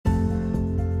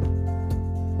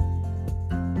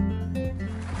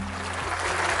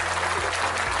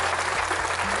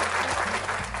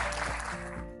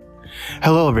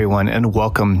Hello, everyone, and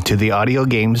welcome to the Audio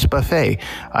Games Buffet.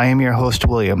 I am your host,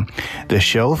 William. The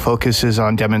show focuses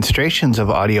on demonstrations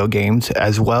of audio games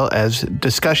as well as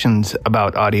discussions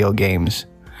about audio games.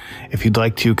 If you'd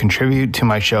like to contribute to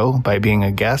my show by being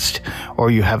a guest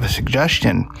or you have a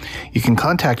suggestion, you can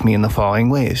contact me in the following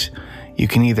ways. You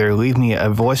can either leave me a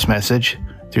voice message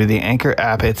through the Anchor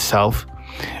app itself,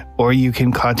 or you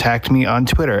can contact me on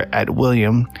Twitter at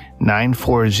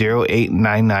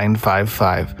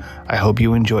William940899955. I hope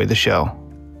you enjoy the show.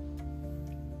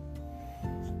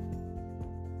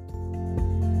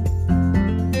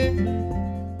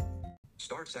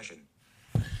 Start session.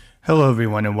 Hello,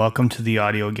 everyone, and welcome to the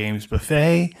Audio Games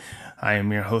Buffet. I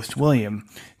am your host, William.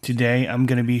 Today, I'm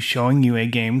going to be showing you a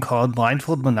game called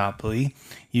Blindfold Monopoly.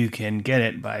 You can get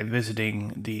it by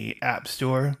visiting the App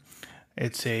Store.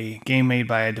 It's a game made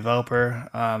by a developer.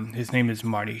 His name is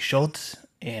Marty Schultz,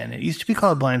 and it used to be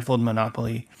called Blindfold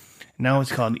Monopoly. Now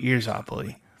it's called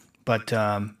Earsopoly. But,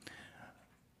 I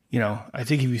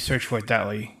think if you search for it that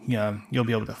way, you'll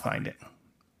be able to find it.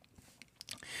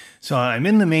 So I'm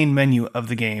in the main menu of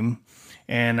the game,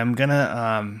 and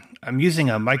I'm using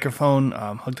a microphone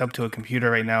hooked up to a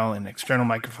computer right now, an external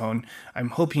microphone. I'm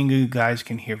hoping you guys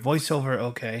can hear voiceover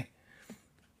okay.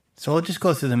 So we'll just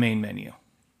go through the main menu.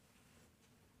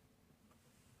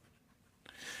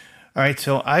 All right,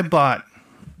 so I bought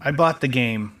the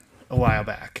game a while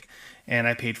back, and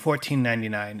I paid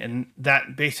 $14.99, and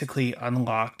that basically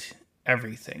unlocked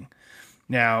everything.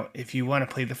 Now, if you want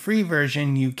to play the free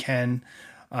version, you can,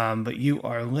 but you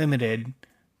are limited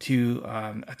to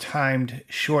a timed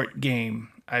short game,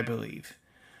 I believe.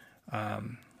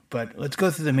 But let's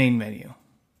go through the main menu.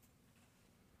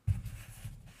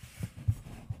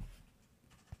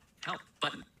 Help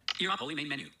button. Earsopoly main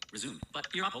menu. Resume.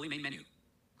 But Earsopoly main menu.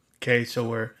 Okay,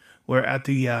 so we're at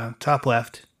the top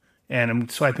left, and I'm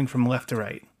swiping from left to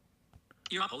right.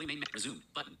 Earsopoly main menu. Resume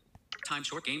button. Time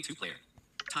short game 2-player.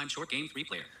 Time short game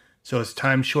 3-player. So it's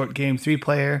time short game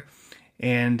 3-player,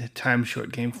 and time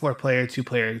short game 4-player,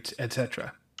 2-player,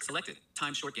 etc. Selected.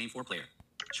 Time short game 4-player.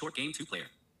 Short game 2-player.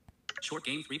 Short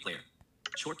game 3-player.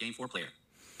 Short game 4-player.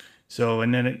 So,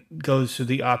 and then it goes to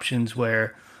the options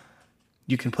where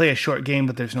you can play a short game,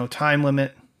 but there's no time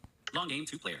limit. Long game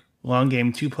 2-player. Long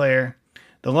game 2-player.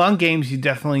 The long games you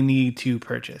definitely need to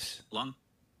purchase. Long.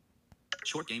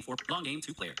 Short game 4. Long game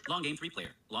 2-player. Long game 3-player.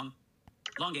 Long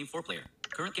game 4-player.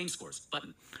 Current game scores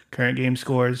button. Current game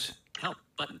scores. Help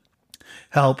button.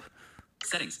 Help.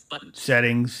 Settings button.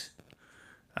 Settings.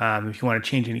 If you want to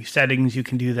change any settings, you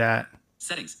can do that.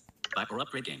 Settings. Buy or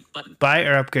upgrade game button. Buy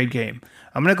or upgrade game.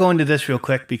 I'm going to go into this real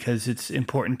quick because it's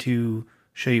important to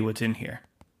show you what's in here.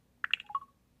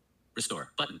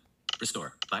 Restore button.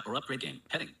 Restore. Buy or upgrade game.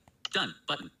 Heading. Done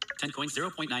button. 10 coins.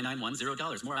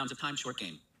 $0.9910 more rounds of time short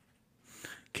game.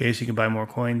 Okay, so you can buy more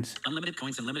coins. Unlimited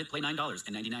coins and limited play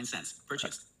 $9.99.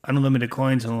 Purchased. Unlimited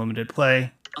coins, unlimited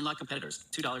play. Unlock competitors.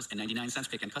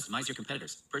 $2.99. Pick and customize your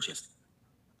competitors. Purchased.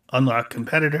 Unlock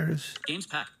competitors. Games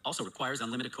pack also requires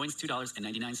unlimited coins.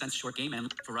 $2.99 short game and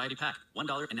variety pack.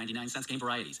 $1.99 game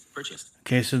varieties. Purchased.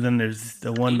 Okay, so then there's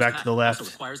the one Games back pack to the left.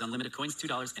 Also requires unlimited coins.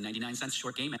 $2.99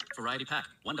 short game and variety pack.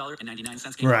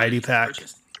 $1.99 game Variety pack.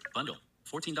 Purchased. Bundle.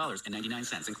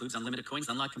 $14.99 includes unlimited coins.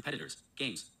 Unlock competitors.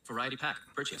 Games. Variety pack.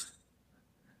 Purchased.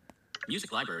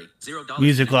 Music library. $0.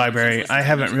 Music library. I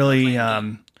haven't really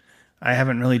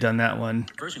done that one.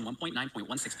 Version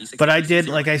 1.9.166. But I did,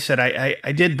 like I said,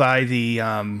 I did buy the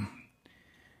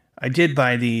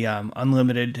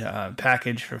unlimited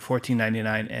package for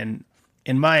 $14.99, and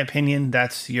in my opinion,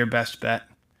 that's your best bet.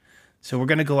 So we're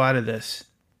gonna go out of this.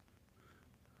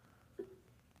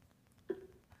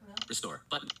 Restore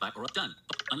button. Buy or up. Done.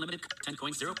 Unlimited 10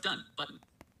 coins. 0. Done button.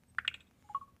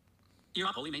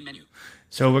 Earsopoly main menu.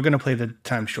 So we're gonna play the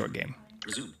time short game.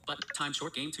 Resume button. Time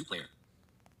short game 2-player.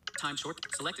 Time short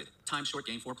selected. Time short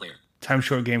game 4-player. Time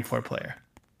short game 4-player.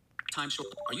 Time short.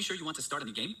 Are you sure you want to start a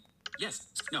new game? Yes.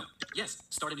 No. Yes.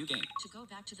 Start a new game. To go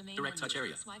back to the main Direct menu, touch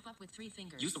area. swipe up with 3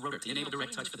 fingers. Use the rotor to You enable are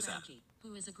direct playing touch for with this app. Frankie,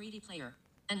 who is a greedy player,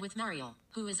 and with Mario,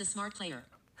 who is a smart player,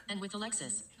 and with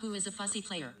Alexis, who is a fussy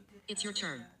player. It's your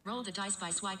turn. Roll the dice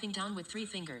by swiping down with 3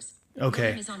 fingers. Okay.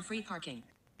 William is on free parking.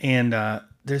 And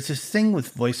there's this thing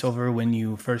with voiceover when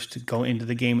you first go into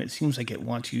the game. It seems like it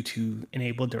wants you to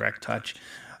enable direct touch.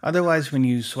 Otherwise, when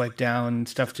you swipe down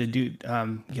stuff to do,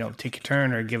 take a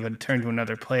turn or give a turn to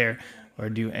another player or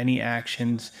do any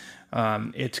actions,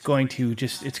 it's going to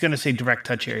say direct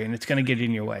touch area, and it's going to get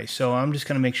in your way. So I'm just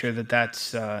going to make sure that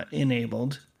that's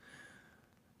enabled.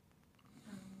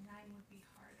 9 would be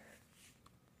harder.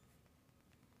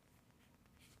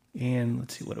 And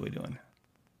let's see, what are we doing?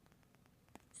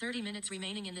 30 minutes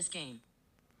remaining in this game.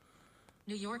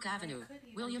 New York Avenue.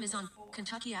 William is on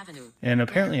Kentucky Avenue. And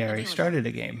apparently I already Available. started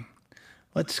a game.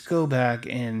 Let's go back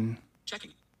and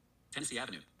Checking. Tennessee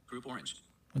Avenue. Group orange.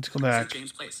 let's go St. back.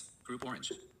 James Place. Group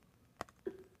orange.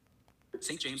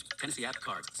 St. James, Tennessee Ave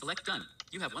cards. Select done.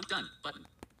 You have one done. Button.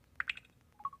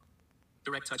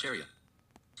 Direct touch area.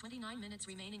 29 minutes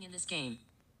remaining in this game.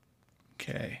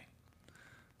 Okay.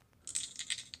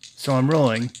 So I'm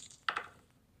rolling.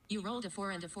 You rolled a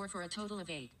 4 and a 4 for a total of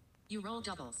 8. You rolled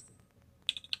doubles.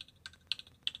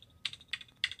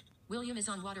 William is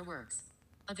on Waterworks.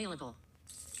 Available.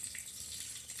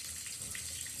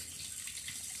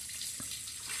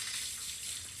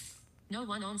 No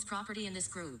one owns property in this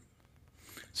group.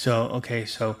 So okay,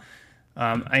 so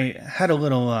I had a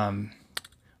little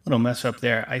mess up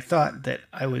there. I thought that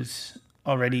I was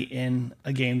already in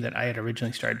a game that I had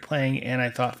originally started playing, and I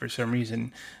thought for some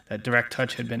reason that direct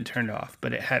touch had been turned off,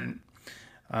 but it hadn't.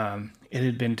 It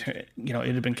had been,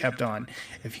 it had been kept on.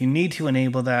 If you need to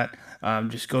enable that,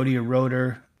 just go to your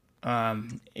rotor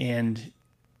and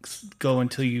go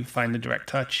until you find the direct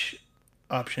touch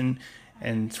option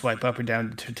and swipe up or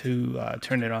down to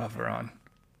turn it off or on.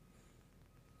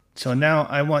 So now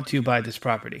I want to buy this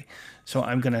property. So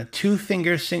I'm gonna two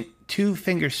finger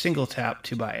single tap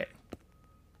to buy it.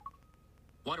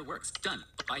 Waterworks. Done.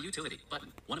 Buy utility.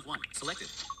 Button. 1 of 1. Selected.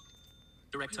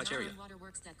 Direct touch You are area. on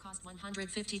Waterworks that cost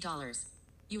 $150.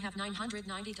 You have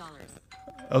 $990.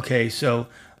 Okay, so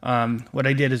what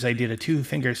I did is I did a two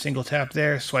finger single tap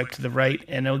there, swipe to the right,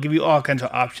 and it'll give you all kinds of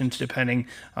options depending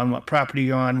on what property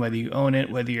you're on, whether you own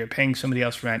it, whether you're paying somebody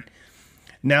else rent.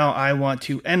 Now I want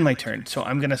to end my turn, so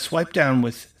I'm going to swipe down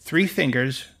with 3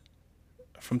 fingers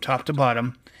from top to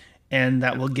bottom, and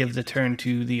that will give the turn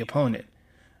to the opponent.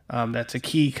 That's a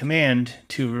key command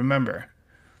to remember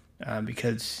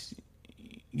because,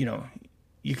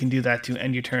 you can do that to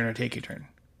end your turn or take your turn.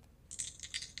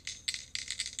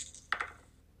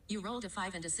 You rolled a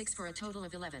 5 and a 6 for a total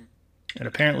of 11. And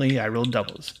apparently I rolled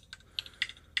doubles.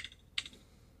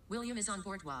 William is on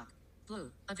Boardwalk.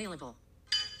 Blue. Available.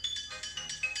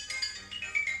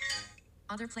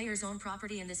 Other players own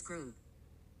property in this group.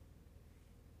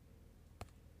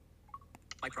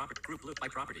 Buy property. Group blue. Buy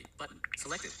property. Button.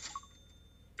 Selected.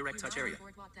 Direct touch You are on area.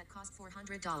 Boardwalk that cost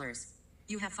 $400.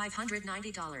 You have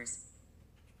 $590.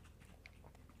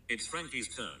 It's Frankie's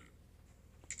turn.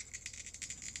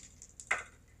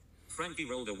 Frankie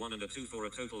rolled a 1 and a 2 for a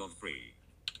total of 3.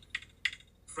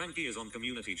 Frankie is on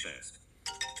community chest.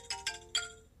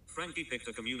 Frankie picked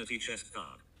a community chest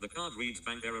card. The card reads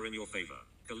bank error in your favor.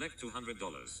 Collect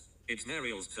 $200. It's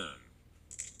Mariel's turn.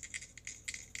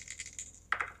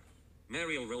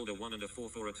 Mariel rolled a 1 and a 4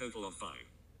 for a total of 5.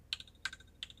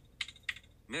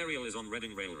 Mariel is on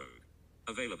Reading Railroad.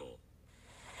 Available.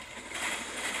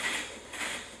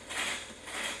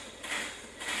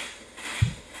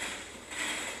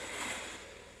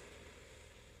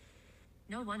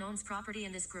 No one owns property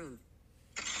in this group.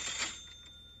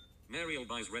 Mariel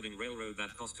buys Reading Railroad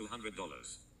that cost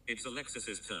 $200. It's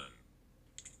Alexis's turn.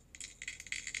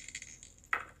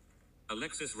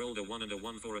 Alexis rolled a 1 and a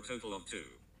 1 for a total of 2.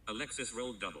 Alexis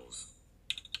rolled doubles.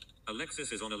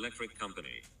 Alexis is on Electric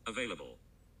Company. Available.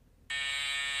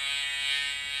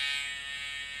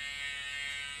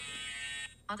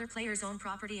 Other players own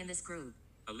property in this group.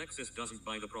 Alexis doesn't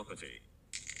buy the property.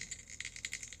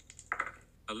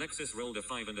 Alexis rolled a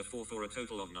 5 and a 4 for a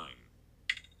total of 9.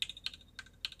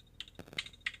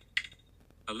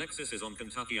 Alexis is on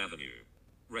Kentucky Avenue.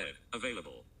 Red.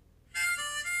 Available.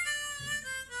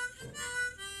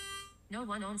 No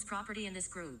one owns property in this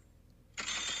group.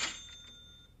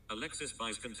 Alexis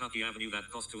buys Kentucky Avenue that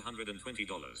cost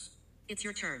 $220. It's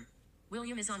your turn.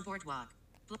 William is on Boardwalk.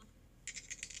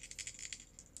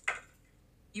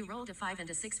 You rolled a 5 and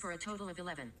a 6 for a total of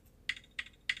 11.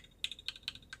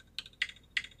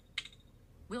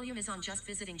 William is on Just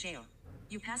Visiting Jail.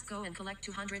 You pass go and collect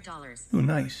 $200. Ooh,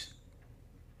 nice.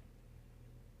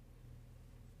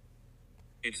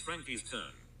 It's Frankie's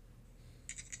turn.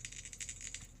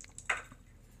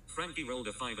 Frankie rolled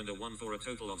a 5 and a 1 for a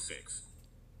total of 6.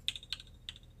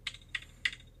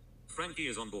 Frankie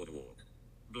is on Boardwalk.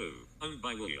 Blue, owned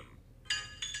by William.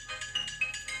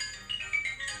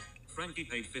 Frankie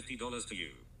paid $50 to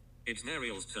you. It's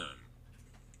Mariel's turn.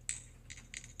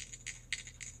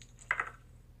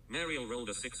 Mariel rolled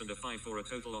a 6 and a 5 for a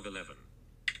total of 11.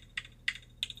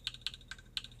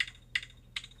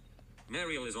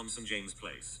 Mariel is on St. James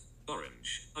Place.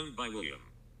 Orange, owned by William.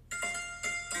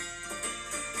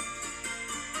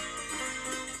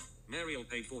 Mariel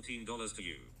paid $14 to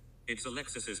you. It's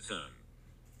Alexis's turn.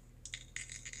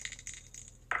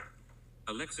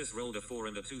 Alexis rolled a 4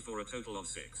 and a 2 for a total of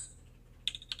 6.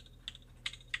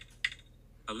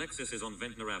 Alexis is on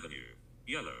Ventnor Avenue.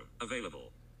 Yellow.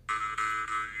 Available.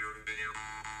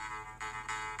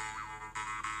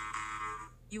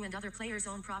 You and other players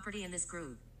own property in this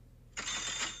group.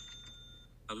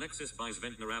 Alexis buys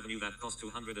Ventnor Avenue that costs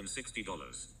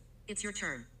 $260. It's your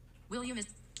turn. William is...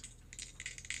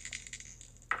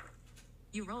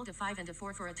 You rolled a 5 and a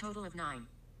 4 for a total of 9.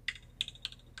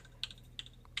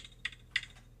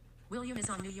 William is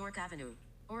on New York Avenue.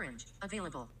 Orange.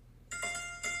 Available.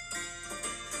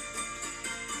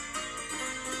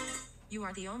 You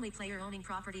are the only player owning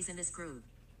properties in this group.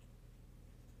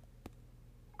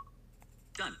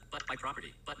 Done. But buy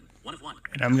property. Button. 1 of 1.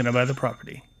 And I'm going to buy the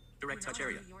property. Direct touch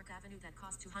area. New York Avenue that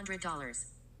costs $200.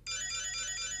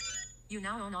 You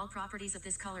now own all properties of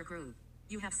this color group.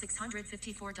 You have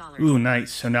 $654. Ooh,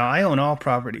 nice. So now I own all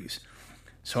properties.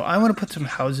 So I want to put some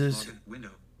houses. Login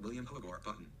window. William Hogor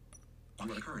button.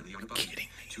 You are currently on a button. Kidding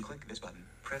me. To click this button,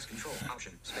 press Control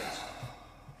Option Space.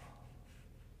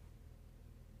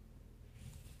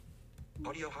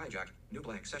 Audio hijack. New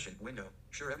blank session window.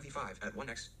 Shure MP5 at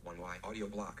 1x 1y audio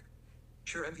block.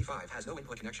 Shure MP5 has no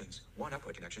input connections. One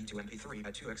output connection to MP3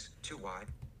 at 2x 2y.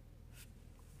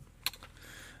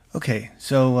 Okay,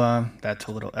 so that's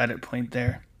a little edit point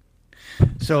there.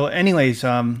 So anyways,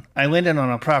 I landed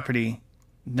on a property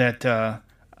that I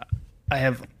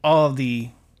have all of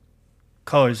the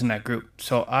colors in that group.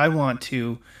 So I want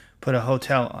to put a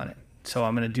hotel on it. So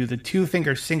I'm going to do the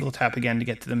 2-finger single tap again to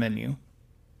get to the menu.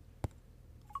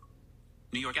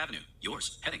 New York Avenue.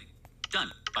 Yours. Heading.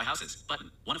 Done. Buy houses. Button.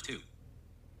 1 of 2.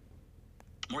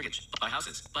 Mortgage. Buy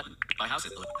houses. Button. Buy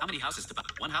houses. How many houses to buy?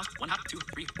 1 house. 1 house. 2,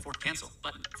 3, 4. Cancel.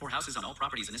 Button. 4 houses on all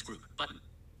properties in this group. Button.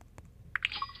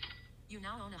 You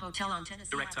now own a hotel on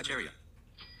Tennessee Direct touch Avenue. area.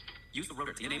 Use the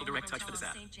rotor to enable direct touch for this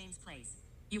app. St. James Place.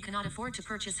 You cannot afford to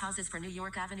purchase houses for New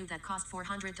York Avenue that cost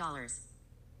 $400.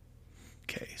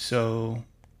 Okay, so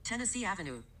Tennessee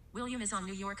Avenue. William is on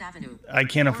New York Avenue. I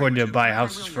can't afford to Orange, buy by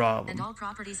houses William, for all of and them. all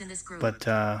properties in this group. But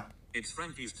It's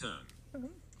Frankie's turn.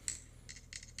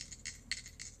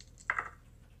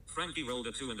 Frankie rolled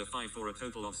a 2 and a 5 for a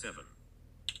total of 7.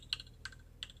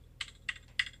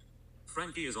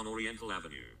 Frankie is on Oriental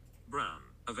Avenue. Brown.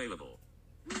 Available.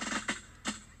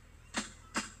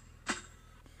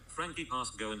 Frankie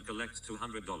passed go and collects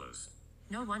 $200.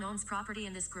 No one owns property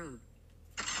in this group.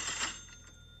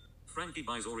 Frankie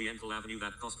buys Oriental Avenue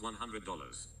that cost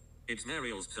 $100. It's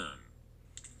Mariel's turn.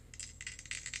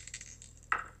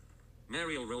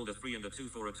 Mariel rolled a 3 and a 2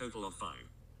 for a total of 5.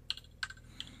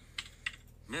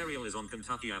 Mariel is on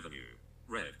Kentucky Avenue.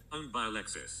 Red. Owned by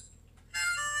Alexis.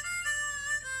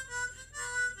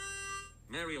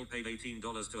 Mariel paid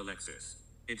 $18 to Alexis.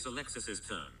 It's Alexis's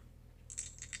turn.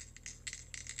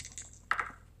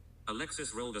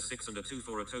 Alexis rolled a 6 and a 2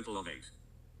 for a total of 8.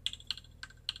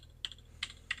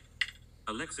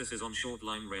 Alexis is on Short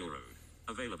Line Railroad.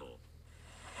 Available.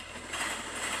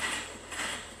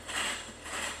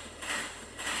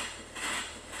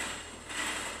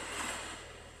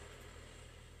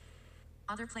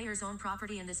 Other players own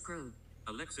property in this group.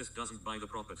 Alexis doesn't buy the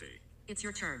property. It's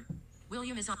your turn.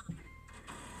 William is on...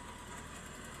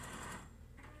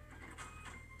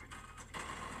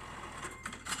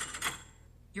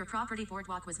 Your property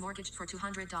boardwalk was mortgaged for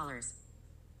 $200.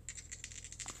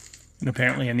 and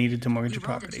apparently I needed to mortgage You a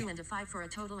rolled a property. 2 and a 5 for a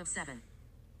total of 7.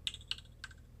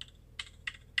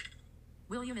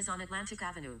 William is on Atlantic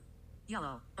Avenue.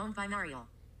 Yellow. Owned by Mariel.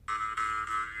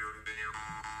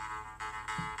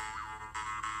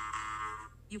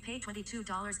 You paid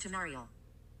 $22 to Mariel.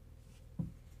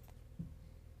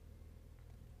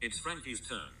 It's Frankie's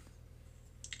turn.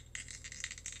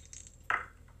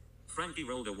 Frankie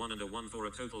rolled a 1 and a 1 for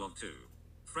a total of 2.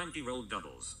 Frankie rolled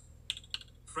doubles.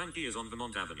 Frankie is on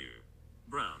Vermont Avenue.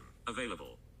 Brown.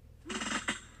 Available.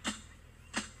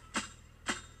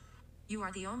 You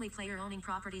are the only player owning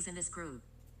properties in this group.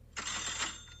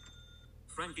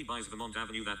 Frankie buys Vermont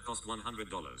Avenue that cost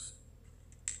 $100.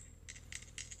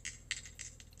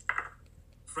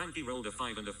 Frankie rolled a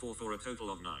 5 and a 4 for a total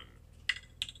of 9.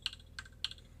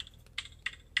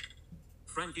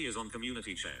 Frankie is on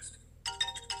Community Chest.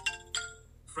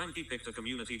 Frankie picked a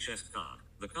Community Chest card.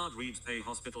 The card reads Pay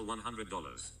Hospital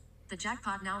 $100. The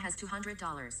jackpot now has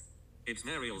 $200. It's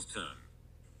Mariel's turn.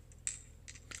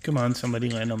 Come on, somebody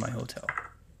land on my hotel.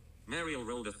 Mariel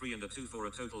rolled a 3 and a 2 for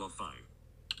a total of 5.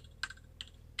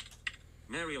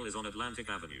 Mariel is on Atlantic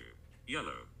Avenue.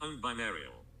 Yellow. Owned by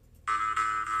Mariel.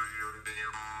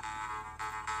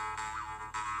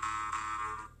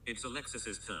 It's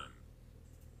Alexis's turn.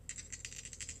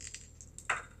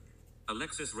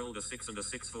 Alexis rolled a 6 and a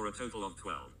 6 for a total of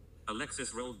 12.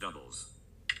 Alexis rolled doubles.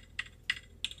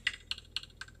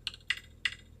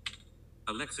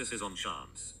 Alexis is on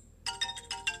chance.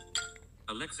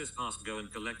 Alexis passed go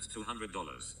and collect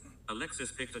 $200.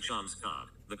 Alexis picked a chance card.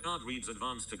 The card reads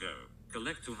advance to go.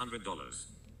 Collect $200.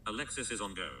 Alexis is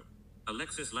on go.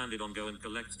 Alexis landed on go and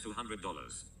collect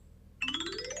 $200.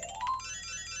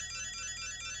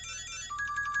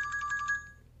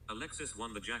 Alexis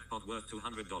won the jackpot worth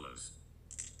 $200.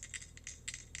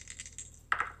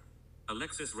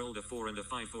 Alexis rolled a 4 and a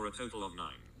 5 for a total of 9.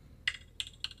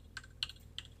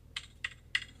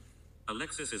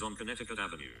 Alexis is on Connecticut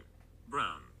Avenue.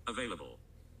 Brown. Available.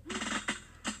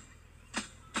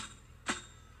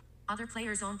 Other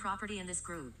players own property in this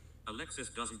group. Alexis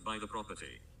doesn't buy the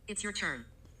property. It's your turn.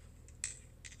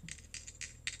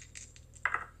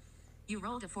 You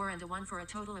rolled a 4 and a 1 for a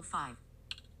total of 5.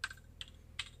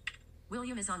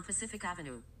 William is on Pacific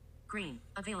Avenue. Green.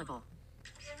 Available.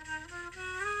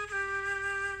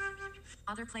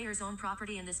 Other players own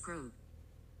property in this group.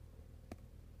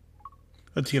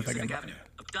 Let's see if I can Pacific buy Avenue.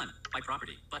 it. Done. Buy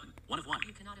property. Button. 1 of 1.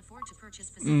 You cannot afford to purchase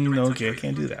Pacific No, Direct okay, I touch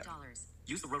can't do that. $100.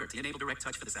 Use the rotor to enable direct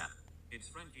touch for this app. It's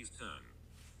Frankie's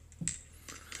turn.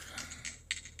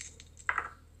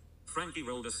 Frankie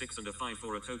rolled a 6 and a 5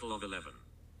 for a total of 11.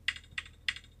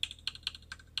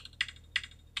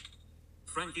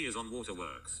 Frankie is on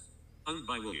Waterworks. Owned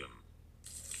by William.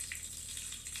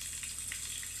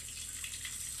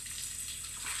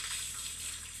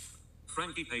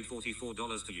 Frankie paid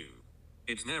 $44 to you.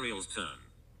 It's Mariel's turn.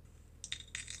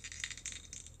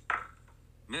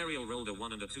 Mariel rolled a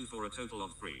 1 and a 2 for a total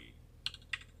of 3.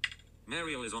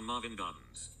 Mariel is on Marvin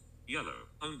Gardens. Yellow.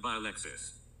 Owned by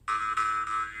Alexis.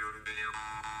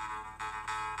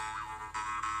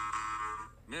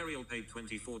 Mariel paid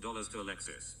 $24 to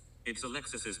Alexis. It's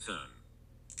Alexis's turn.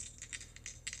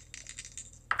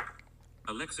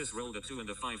 Alexis rolled a 2 and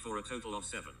a 5 for a total of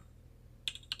 7.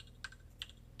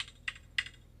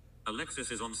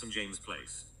 Alexis is on St. James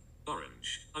Place.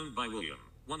 Orange. Owned by William.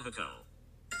 1 hotel.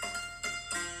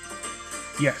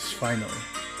 Yes, finally.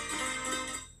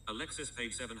 Alexis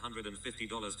paid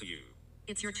 $750 to you.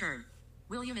 It's your turn.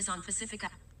 William is on Pacific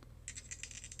Avenue.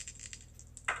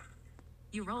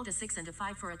 You rolled a 6 and a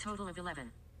 5 for a total of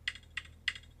 11.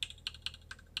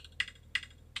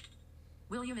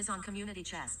 William is on Community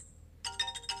Chest.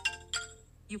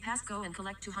 You passed go and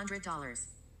collect $200.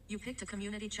 You picked a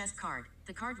Community Chest card.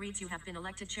 The card reads you have been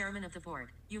elected chairman of the board.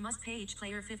 You must pay each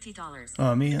player $50.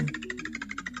 Oh, man.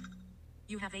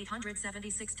 You have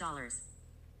 $876.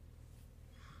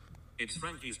 It's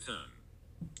Frankie's turn.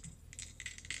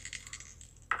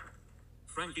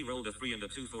 Frankie rolled a 3 and a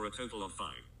 2 for a total of 5.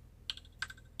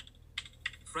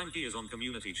 Frankie is on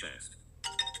Community Chest.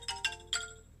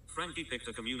 Frankie picked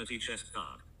a Community Chest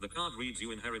card. The card reads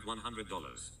you inherit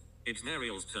 $100. It's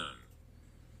Mariel's turn.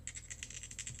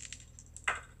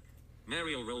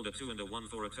 Mariel rolled a 2 and a 1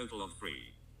 for a total of 3.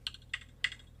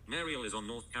 Mariel is on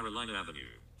North Carolina Avenue.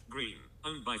 Green.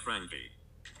 Owned by Frankie.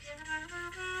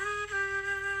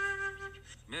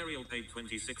 Mariel paid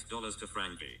 $26 to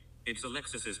Frankie. It's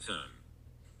Alexis's turn.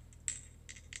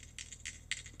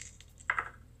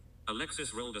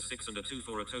 Alexis rolled a 6 and a 2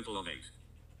 for a total of 8.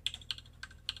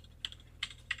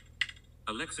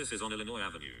 Alexis is on Illinois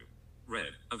Avenue.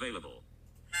 Red. Available.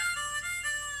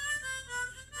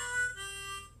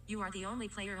 You are the only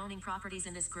player owning properties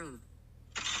in this group.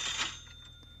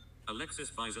 Alexis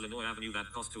buys Illinois Avenue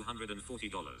that cost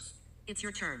 $240. It's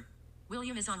your turn.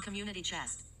 William is on Community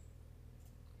Chest.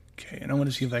 Okay, and I want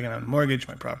to see if I can unmortgage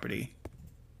my property.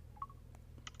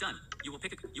 Done. You will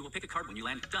pick a card when you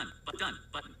land. Done. But done.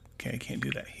 Button. Okay, I can't do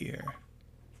that here.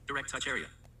 Direct touch area.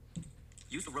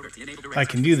 Use the rotor to enable direct I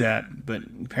touch. can do that, but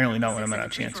apparently not when I'm 6 on a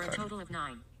and 3 chance for a card. total of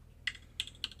 9.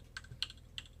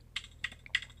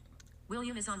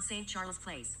 William is on St. Charles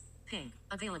Place. Pink.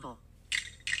 Available.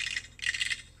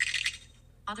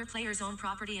 Other players own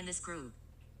property in this group.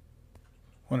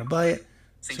 Want to buy it?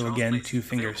 St. So Charles again, Place. 2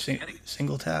 finger Available. Heading.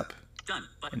 single tap, Done.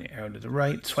 Button. an arrow to the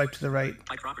right, swipe to the right.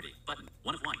 Buy property. Button.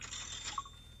 1 of 1.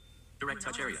 Direct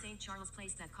touch You're now area. on St. Charles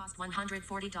Place that cost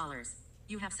 $140.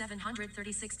 You have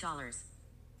 $736.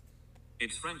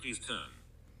 It's Frankie's turn.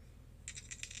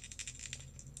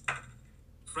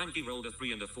 Frankie rolled a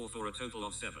 3 and a 4 for a total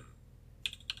of 7.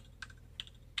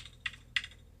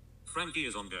 Frankie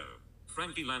is on go.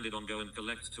 Frankie landed on go and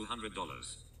collects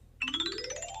 $200.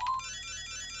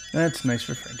 That's nice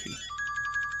for Frankie.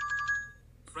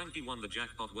 Frankie won the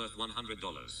jackpot worth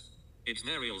 $100. It's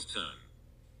Mariel's turn.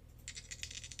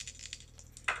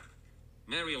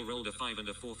 Mariel rolled a 5 and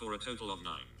a 4 for a total of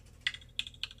 9.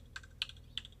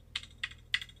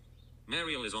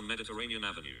 Mariel is on Mediterranean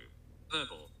Avenue.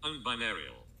 Purple. Owned by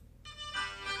Mariel.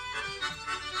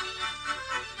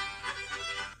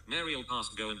 Mariel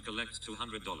passed go and collects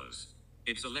 $200.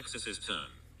 It's Alexis's turn.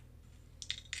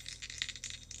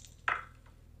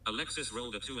 Alexis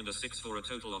rolled a 2 and a 6 for a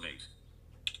total of 8.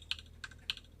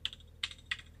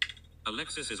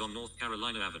 Alexis is on North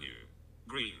Carolina Avenue.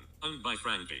 Green, owned by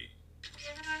Frankie.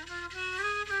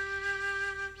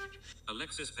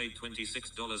 Alexis paid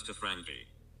 $26 to Frankie.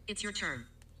 It's your turn.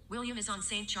 William is on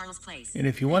St. Charles Place. And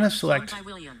if you want to Owned select, by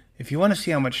William. if you want to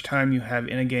see how much time you have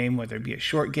in a game, whether it be a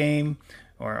short game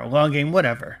or a long game,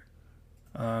 whatever,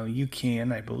 you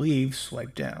can, I believe,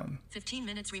 swipe down. 15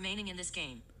 minutes remaining in this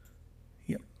game.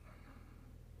 Yep.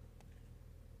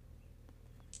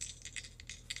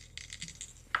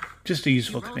 Just a You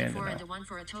useful rolled a command 4 to and a know. 1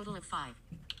 for a total of 5.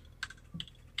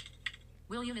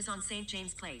 William is on St.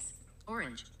 James Place.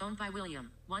 Orange, owned by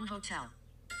William. 1 hotel.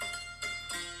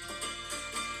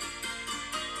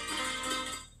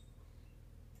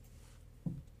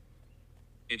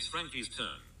 It's Frankie's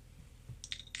turn.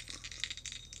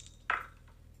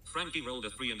 Frankie rolled a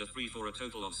 3 and a 3 for a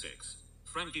total of 6.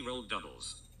 Frankie rolled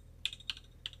doubles.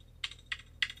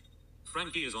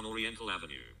 Frankie is on Oriental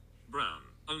Avenue. Brown,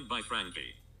 owned by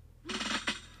Frankie.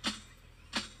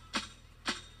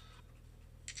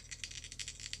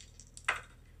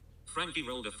 Frankie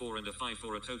rolled a 4 and a 5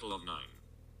 for a total of 9.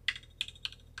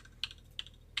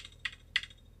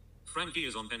 Frankie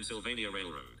is on Pennsylvania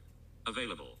Railroad.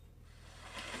 Available.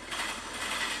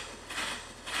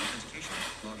 Authentication.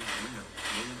 Login window.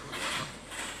 William Hoover button.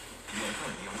 You are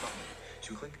currently on a button.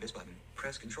 To click this button,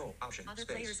 press Control Option Other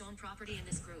Space. players own property in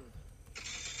this group.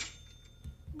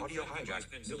 Audio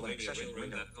hijack. New blank session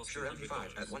window. Sure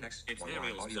MP5 at 1x. It's 1y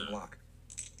Mariel's audio turn. block.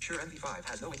 Sure MP5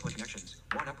 has no input connections.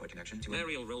 1 output connection to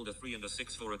Mariel rolled a 3 and a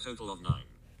 6 for a total of 9.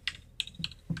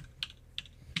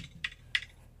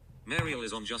 Mariel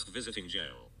is on just visiting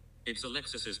jail. It's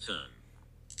Alexis's turn.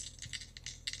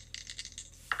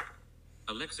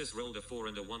 Alexis rolled a 4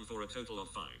 and a 1 for a total of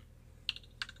 5.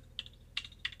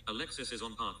 Alexis is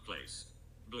on Park Place.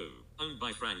 Blue, owned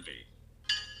by Frankie.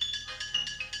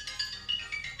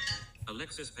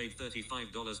 Alexis paid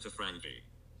 $35 to Frankie.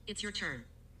 It's your turn.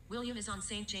 William is on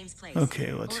St. James Place.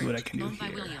 Okay, let's see what I Orange, can do owned by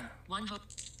here. William. 1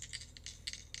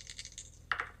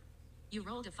 You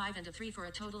rolled a 5 and a 3 for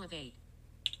a total of 8.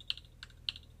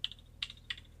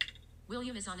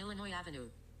 William is on Illinois Avenue.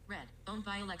 Red, owned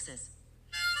by Alexis.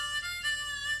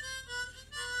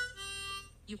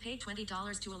 You paid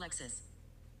 $20 to Alexis.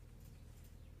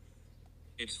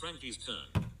 It's Frankie's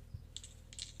turn.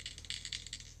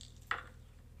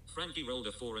 Frankie rolled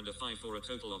a 4 and a 5 for a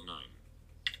total of 9.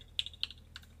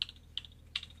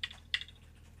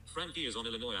 Frankie is on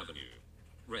Illinois Avenue.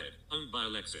 Red, owned by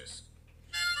Alexis.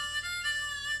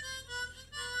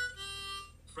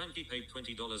 Frankie paid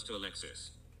 $20 to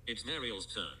Alexis. It's Mariel's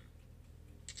turn.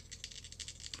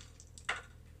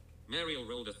 Mariel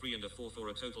rolled a 3 and a 4 for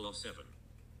a total of 7.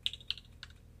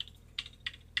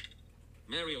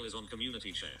 Mariel is on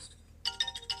Community Chest.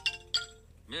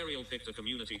 Mariel picked a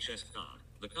Community Chest card.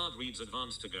 The card reads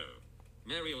Advance to Go.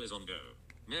 Mariel is on Go.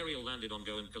 Mariel landed on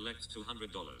Go and collects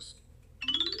 $200.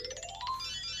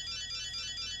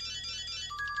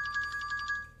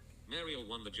 Mariel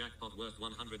won the jackpot worth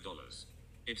 $100.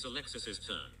 It's Alexis's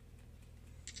turn.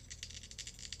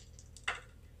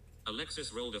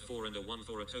 Alexis rolled a 4 and a 1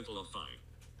 for a total of 5.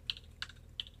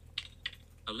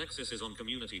 Alexis is on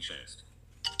Community Chest.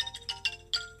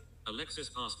 Alexis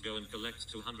passed Go and collects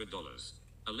 $200.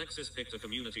 Alexis picked a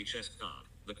Community Chest card.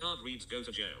 The card reads Go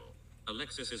to Jail.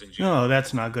 Alexis is in jail. No,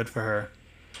 that's not good for her.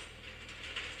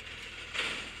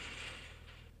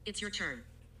 It's your turn.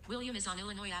 William is on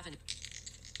Illinois Avenue.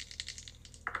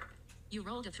 You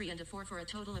rolled a 3 and a 4 for a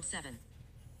total of 7.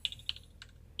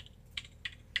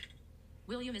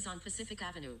 William is on Pacific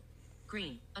Avenue.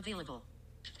 Green, available.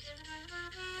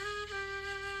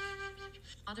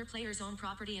 Other players own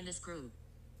property in this group.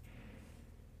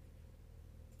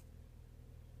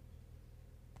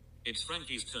 It's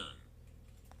Frankie's turn.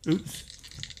 Oops.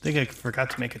 I think I forgot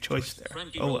to make a choice there.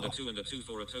 Frankie Oh rolled well. a 2 and a 2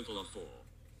 for a total of 4.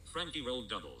 Frankie rolled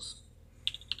doubles.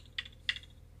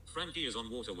 Frankie is on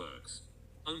Waterworks.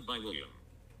 Owned by William.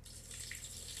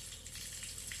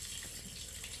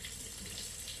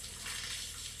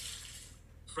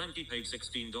 Frankie paid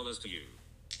 $16 to you.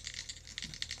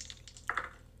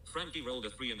 Frankie rolled a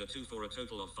 3 and a 2 for a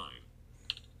total of 5.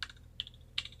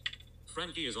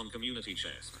 Frankie is on Community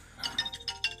Chest.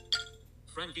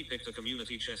 Frankie picked a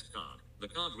Community Chest card. The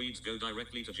card reads Go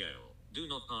directly to jail. Do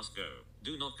not pass Go.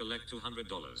 Do not collect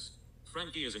 $200.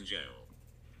 Frankie is in jail.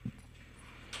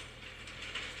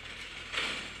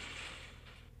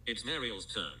 It's Mariel's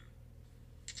turn.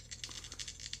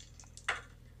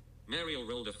 Mariel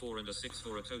rolled a 4 and a 6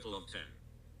 for a total of 10.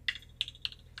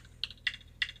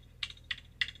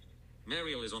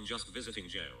 Mariel is on just visiting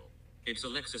jail. It's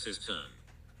Alexis's turn.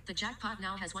 The jackpot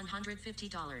now has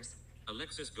 $150.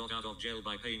 Alexis got out of jail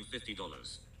by paying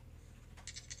 $50.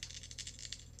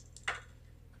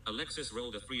 Alexis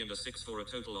rolled a 3 and a 6 for a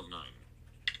total of 9.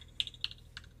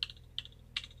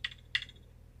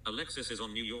 Alexis is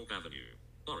on New York Avenue,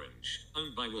 Orange,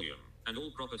 owned by William, and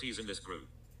all properties in this group.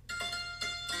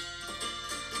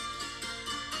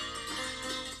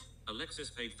 Alexis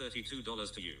paid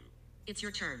 $32 to you. It's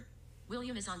your turn.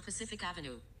 William is on Pacific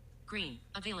Avenue. Green,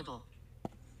 available.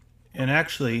 And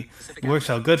actually, it works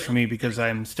out good for me because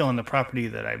I'm still on the property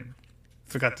that I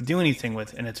forgot to do anything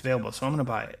with, and it's available, so I'm going to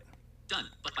buy it. Done.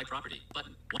 But by property.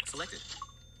 Button. One selected.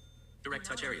 Direct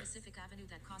touch Now on area. Pacific Avenue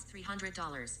that cost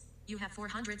 $300. You have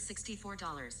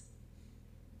 $464.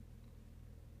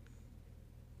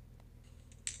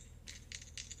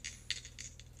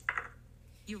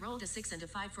 You rolled a 6 and a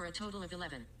 5 for a total of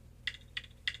 11.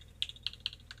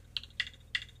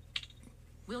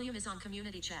 William is on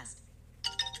Community Chest.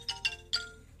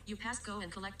 You passed go and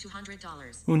collect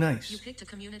 $200. Oh, nice. You picked a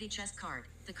Community Chest card.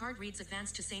 The card reads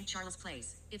Advance to St. Charles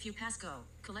Place. If you pass go,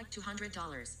 collect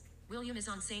 $200. William is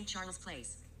on St. Charles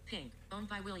Place. Pink, owned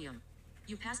by William.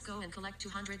 You pass go and collect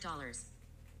 $200.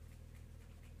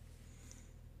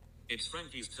 It's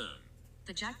Frankie's turn.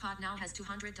 The jackpot now has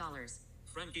 $200.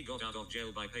 Frankie got out of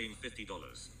jail by paying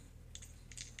 $50.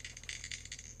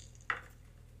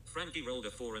 Frankie rolled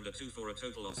a 4 and a 2 for a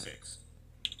total of 6.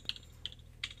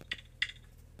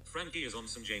 Frankie is on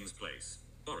St. James Place,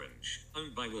 Orange,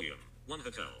 owned by William, 1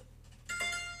 hotel.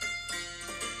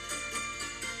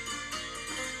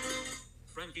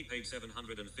 Frankie paid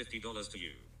 $750 to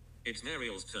you. It's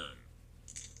Mariel's turn.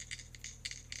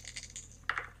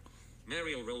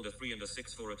 Mariel rolled a 3 and a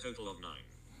 6 for a total of 9.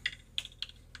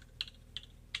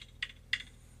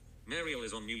 Mariel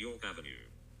is on New York Avenue,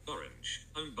 Orange,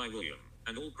 owned by William,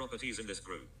 and all properties in this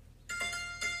group.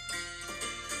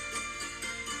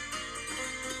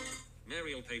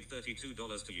 Mariel paid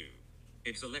 $32 to you.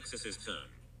 It's Alexis's turn.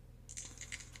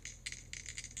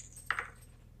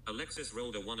 Alexis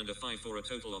rolled a 1 and a 5 for a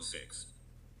total of 6.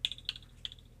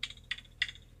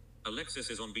 Alexis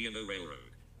is on B&O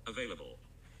Railroad. Available.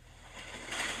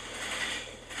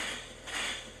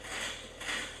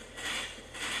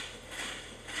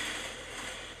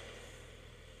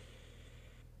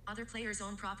 Other players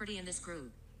own property in this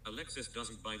group. Alexis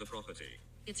doesn't buy the property.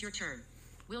 It's your turn.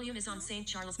 William is on St.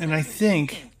 Charles And Place. I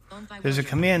think Pink, owned by there's a William.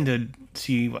 command to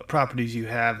see what properties you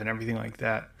have and everything like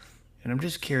that. And I'm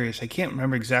just curious. I can't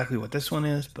remember exactly what this one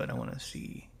is, but I want to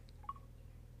see.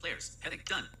 Players. Heading.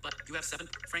 Done. But you have 7.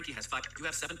 Frankie has 5. You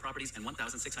have 7 properties and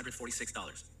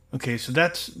 $1,646. Okay, so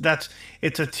that's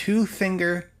it's a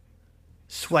 2-finger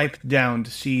swipe down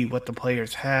to see what the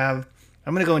players have.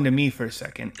 I'm going to go into me for a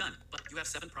second. Done. But you have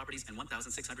 7 properties and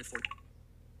 $1,640.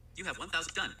 You have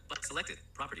 1,000. Done. But selected.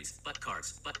 Properties. But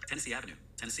cards. But Tennessee Avenue.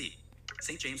 Tennessee.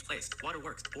 St. James Place.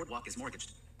 Waterworks. Boardwalk is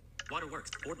mortgaged.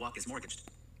 Waterworks. Boardwalk is mortgaged.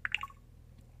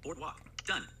 Boardwalk.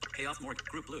 Done. Pay off mortgage.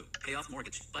 Group Blue. Pay off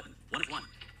mortgage. Button. 1 of 1.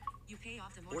 You pay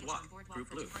off the mortgage Boardwalk. on Boardwalk Group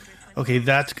for Blue. $220. Okay,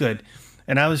 that's good.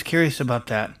 And I was curious about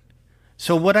that.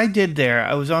 So what I did there,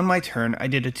 I was on my turn. I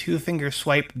did a 2-finger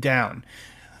swipe down.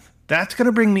 That's going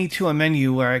to bring me to a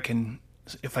menu where I can,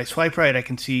 if I swipe right, I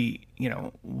can see,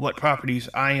 what properties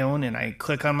I own, and I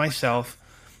click on myself,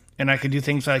 and I can do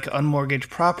things like unmortgaged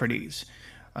properties.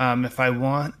 If I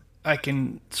want, I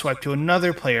can swipe to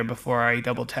another player before I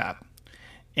double tap.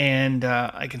 And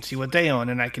I can see what they own,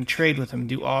 and I can trade with them,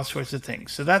 do all sorts of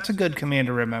things. So that's a good command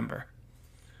to remember.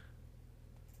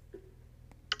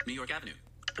 New York Avenue.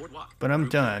 Boardwalk. But I'm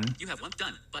Group Blue. done. You have 1.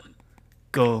 Done. Button.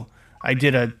 Go. I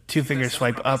did a 2-finger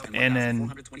swipe up, and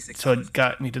then so it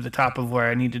got me to the top of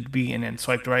where I needed to be, and then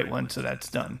swiped right one, so that's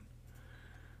done.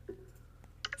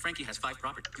 Frankie has 5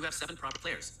 property. You have 7 proper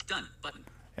players. Done. Button.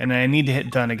 And I need to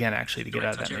hit done again, actually, to get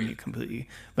out of that menu completely.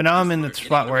 But now I'm in the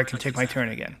spot where I can take my turn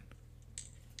again.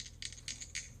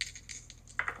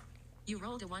 You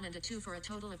rolled a 1 and a 2 for a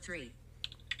total of 3.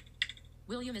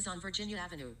 William is on Virginia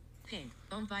Avenue. Pink,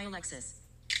 owned by Alexis.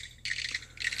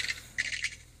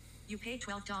 You paid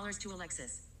 $12 to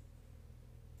Alexis.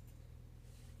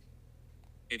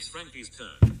 It's Frankie's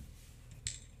turn.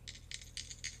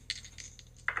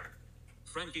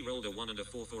 Frankie rolled a 1 and a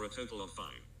 4 for a total of 5.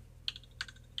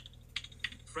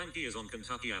 Frankie is on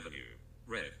Kentucky Avenue,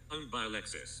 red, owned by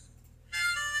Alexis.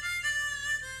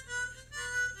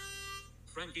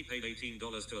 Frankie paid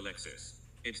 $18 to Alexis.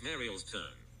 It's Mariel's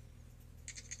turn.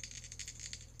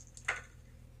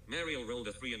 Mariel rolled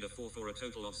a 3 and a 4 for a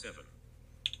total of 7.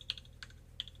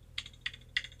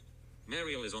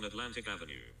 Mariel is on Atlantic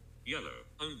Avenue, yellow,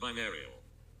 owned by Mariel.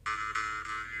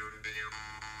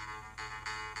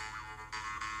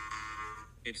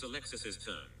 It's Alexis's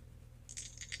turn.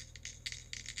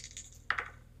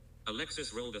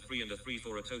 Alexis rolled a 3 and a 3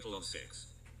 for a total of 6.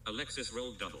 Alexis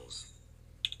rolled doubles.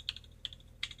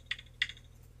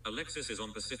 Alexis is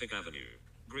on Pacific Avenue.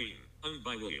 Green, owned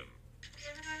by William.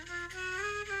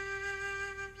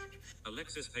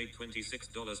 Alexis paid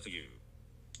 $26 to you.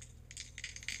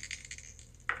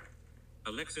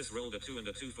 Alexis rolled a 2 and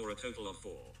a 2 for a total of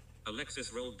 4.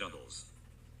 Alexis rolled doubles.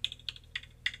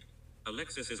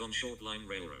 Alexis is on Short Line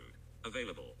Railroad.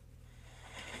 Available.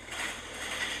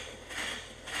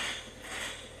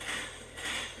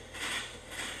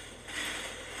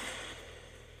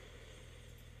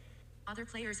 Other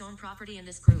players own property in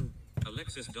this group.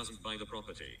 Alexis doesn't buy the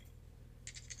property.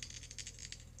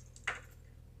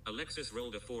 Alexis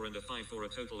rolled a 4 and a 5 for a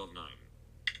total of 9.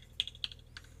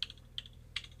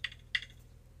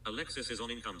 Alexis is on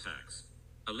income tax.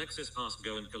 Alexis passed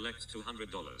go and collect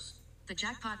 $200. The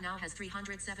jackpot now has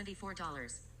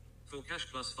 $374. For cash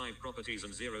plus 5 properties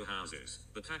and 0 houses,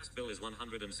 the tax bill is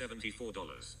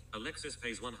 $174. Alexis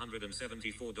pays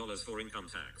 $174 for income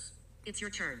tax. It's your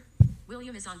turn.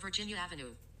 William is on Virginia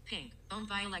Avenue. Pink, owned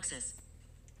by Alexis.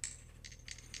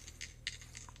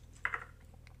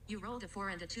 You rolled a 4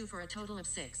 and a 2 for a total of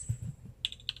 6.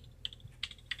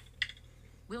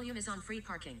 William is on free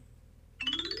parking.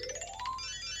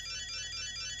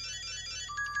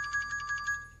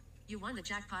 You won the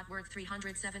jackpot worth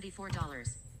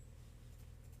 $374.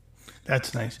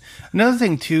 That's nice. Another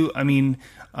thing too, I mean,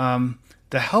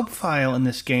 the help file in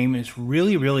this game is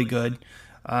really, really good.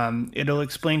 It'll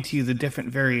explain to you the different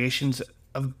variations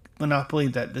of Monopoly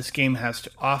that this game has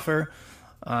to offer.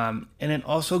 And it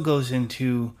also goes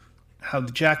into how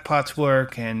the jackpots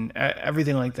work and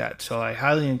everything like that. So I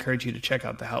highly encourage you to check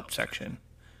out the help section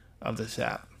of this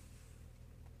app.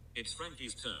 It's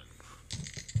Frankie's turn.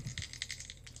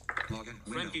 Login.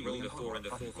 Frankie Window. rolled a 4 and a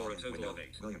 4 for a total Window. of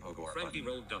 8. William Hogor. Frankie Button.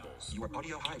 rolled doubles. Your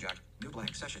audio hijacked. New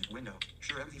blank session. Window.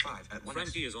 Sure MV5 at 1x.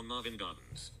 Frankie is on Marvin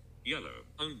Gardens. Yellow,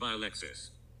 owned by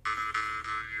Alexis.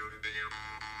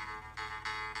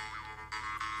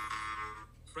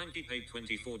 Frankie paid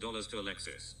 $24 to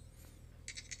Alexis.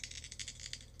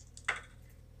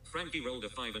 Frankie rolled a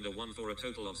 5 and a 1 for a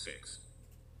total of 6.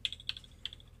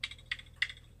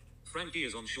 Frankie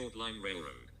is on Short Line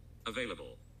Railroad.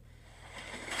 Available.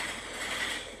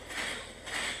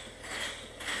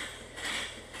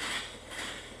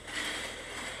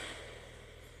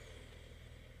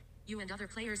 You and other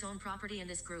players own property in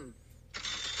this group.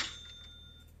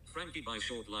 Frankie buys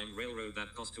Short Line Railroad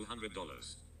that cost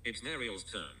 $200. It's Mariel's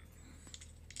turn.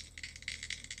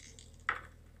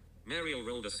 Mariel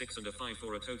rolled a 6 and a 5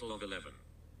 for a total of 11.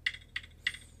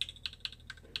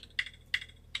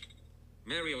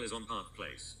 Mariel is on Park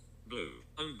Place. Blue,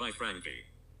 owned by Frankie.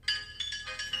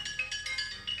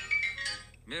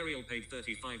 Mariel paid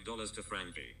 $35 to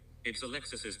Frankie. It's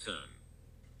Alexis's turn.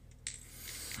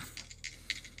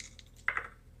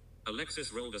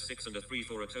 Alexis rolled a 6 and a 3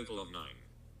 for a total of 9.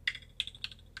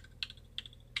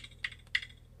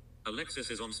 Alexis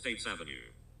is on States Avenue.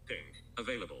 Pink,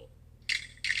 available.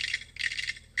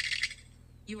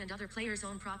 You and other players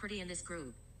own property in this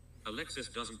group. Alexis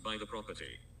doesn't buy the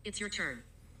property. It's your turn.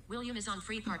 William is on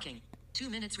free parking. 2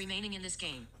 minutes remaining in this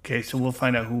game. Okay, so we'll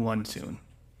find out who won soon.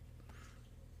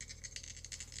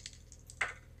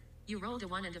 You rolled a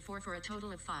 1 and a 4 for a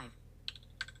total of 5.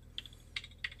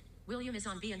 William is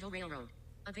on B&O Railroad.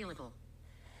 Available.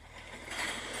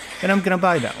 And I'm going to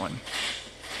buy that one.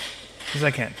 Because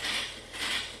I can.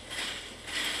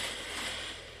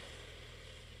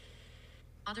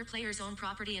 Other players own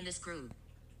property in this group.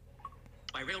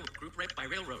 By railroad, group rate by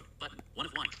railroad, button, 1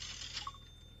 of 1.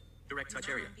 Direct touch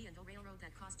You area. own B&O Railroad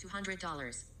that cost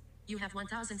 $200. You have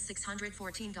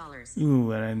 $1,614.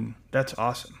 Ooh, and that's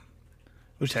awesome.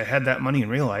 Wish I had that money in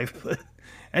real life, but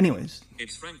anyways.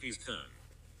 It's Frankie's turn.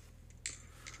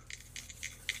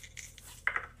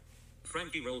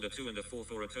 Frankie rolled a 2 and a 4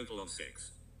 for a total of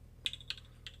 6.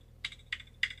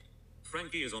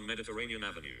 Frankie is on Mediterranean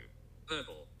Avenue.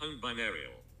 Purple, owned by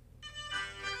Mariel.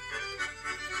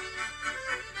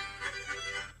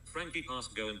 Frankie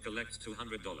passed go and collects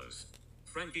 $200.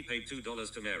 Frankie paid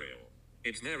 $2 to Mariel.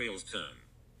 It's Mariel's turn.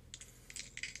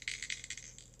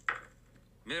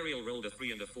 Mariel rolled a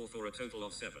 3 and a 4 for a total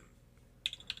of 7.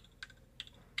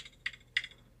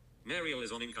 Mariel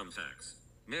is on income tax.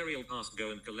 Mariel passed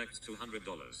go and collects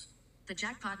 $200. The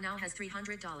jackpot now has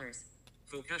 $300.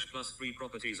 For cash plus 3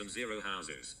 properties and 0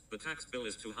 houses, the tax bill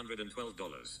is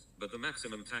 $212, but the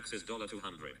maximum tax is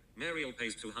 $200. Mariel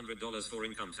pays $200 for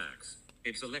income tax.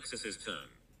 It's Alexis's turn.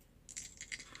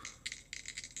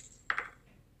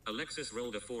 Alexis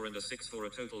rolled a 4 and a 6 for a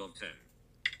total of 10.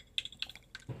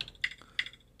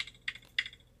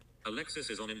 Alexis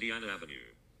is on Indiana Avenue.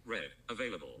 Red.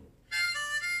 Available.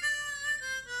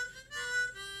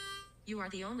 You are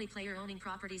the only player owning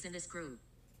properties in this group.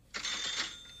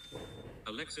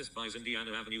 Alexis buys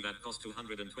Indiana Avenue that cost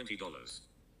 $220.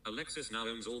 Alexis now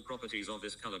owns all properties of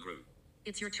this color group.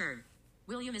 It's your turn.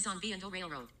 William is on B&O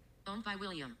Railroad. Owned by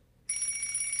William.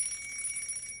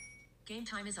 Game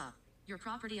time is up. Your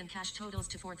property and cash totals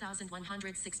to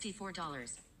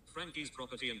 $4,164. Frankie's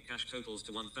property and cash totals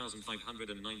to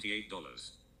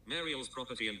 $1,598. Mariel's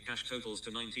property and cash totals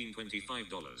to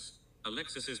 $1,925.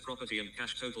 Alexis's property and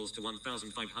cash totals to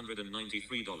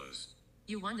 $1,593.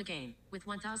 You won the game with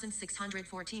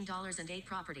 $1,614 and 8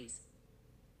 properties.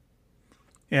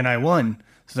 And I won,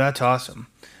 so that's awesome.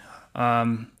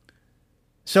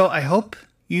 So I hope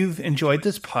you've enjoyed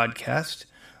this podcast.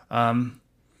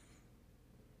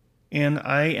 And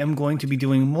I am going to be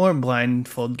doing more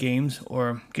blindfold games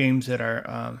or games that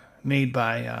are made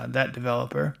by that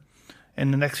developer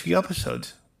in the next few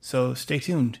episodes. So stay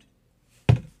tuned.